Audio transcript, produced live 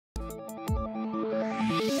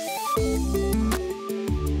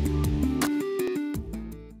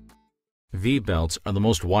V-belts are the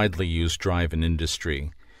most widely used drive in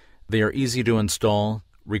industry. They are easy to install,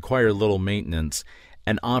 require little maintenance,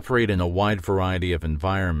 and operate in a wide variety of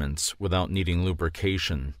environments without needing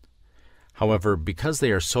lubrication. However, because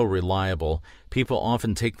they are so reliable, people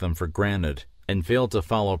often take them for granted and fail to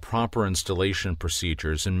follow proper installation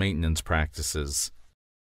procedures and maintenance practices.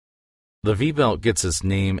 The V-belt gets its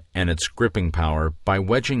name and its gripping power by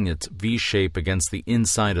wedging its V shape against the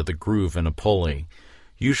inside of the groove in a pulley,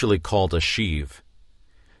 usually called a sheave.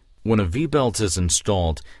 When a V-belt is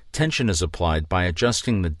installed, tension is applied by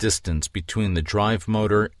adjusting the distance between the drive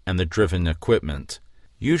motor and the driven equipment.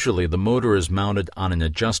 Usually the motor is mounted on an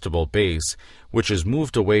adjustable base, which is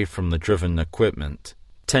moved away from the driven equipment.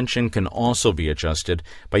 Tension can also be adjusted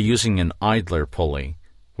by using an idler pulley,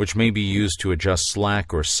 which may be used to adjust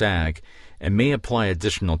slack or sag and may apply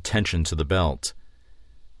additional tension to the belt.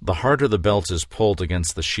 The harder the belt is pulled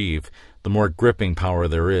against the sheave, the more gripping power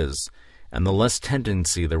there is, and the less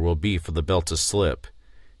tendency there will be for the belt to slip.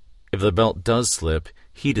 If the belt does slip,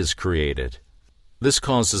 heat is created. This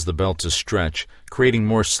causes the belt to stretch, creating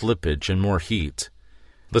more slippage and more heat.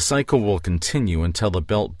 The cycle will continue until the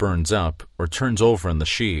belt burns up or turns over in the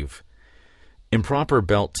sheave. Improper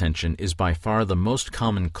belt tension is by far the most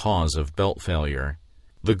common cause of belt failure.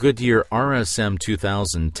 The Goodyear RSM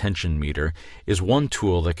 2000 tension meter is one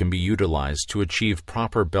tool that can be utilized to achieve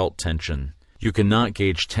proper belt tension. You cannot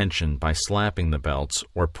gauge tension by slapping the belts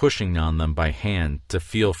or pushing on them by hand to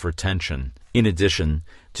feel for tension. In addition,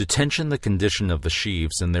 to tension the condition of the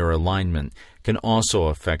sheaves and their alignment can also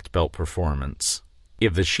affect belt performance.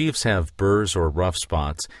 If the sheaves have burrs or rough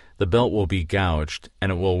spots, the belt will be gouged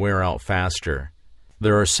and it will wear out faster.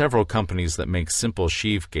 There are several companies that make simple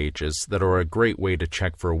sheave gauges that are a great way to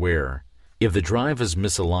check for wear. If the drive is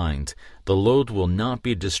misaligned, the load will not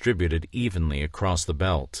be distributed evenly across the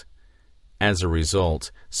belt. As a result,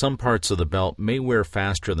 some parts of the belt may wear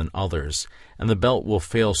faster than others, and the belt will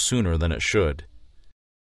fail sooner than it should.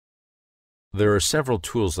 There are several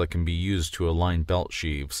tools that can be used to align belt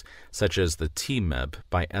sheaves, such as the T-MEB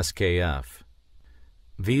by SKF.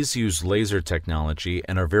 These use laser technology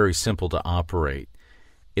and are very simple to operate.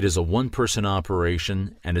 It is a one-person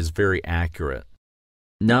operation and is very accurate.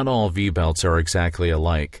 Not all V-belts are exactly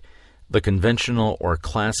alike. The conventional or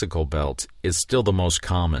classical belt is still the most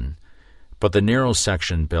common, but the narrow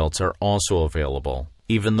section belts are also available.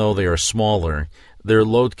 Even though they are smaller, their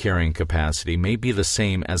load carrying capacity may be the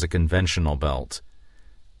same as a conventional belt.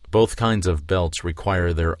 Both kinds of belts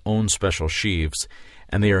require their own special sheaves,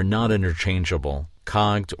 and they are not interchangeable.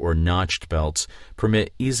 Cogged or notched belts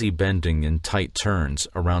permit easy bending in tight turns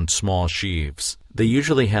around small sheaves. They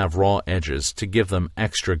usually have raw edges to give them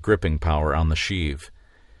extra gripping power on the sheave.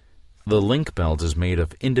 The link belt is made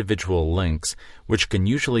of individual links, which can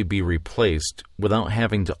usually be replaced without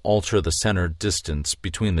having to alter the center distance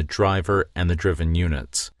between the driver and the driven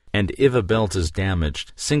units. And if a belt is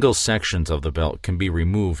damaged, single sections of the belt can be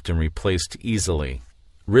removed and replaced easily.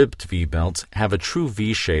 Ribbed V-belts have a true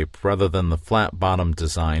V shape rather than the flat bottom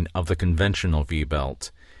design of the conventional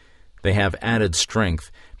V-belt. They have added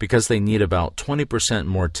strength because they need about 20%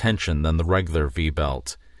 more tension than the regular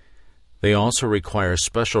V-belt. They also require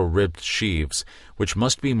special ribbed sheaves, which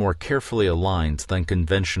must be more carefully aligned than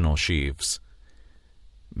conventional sheaves.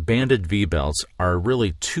 Banded V-belts are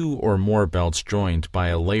really two or more belts joined by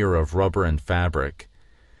a layer of rubber and fabric.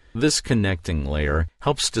 This connecting layer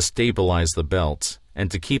helps to stabilize the belts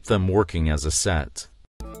and to keep them working as a set.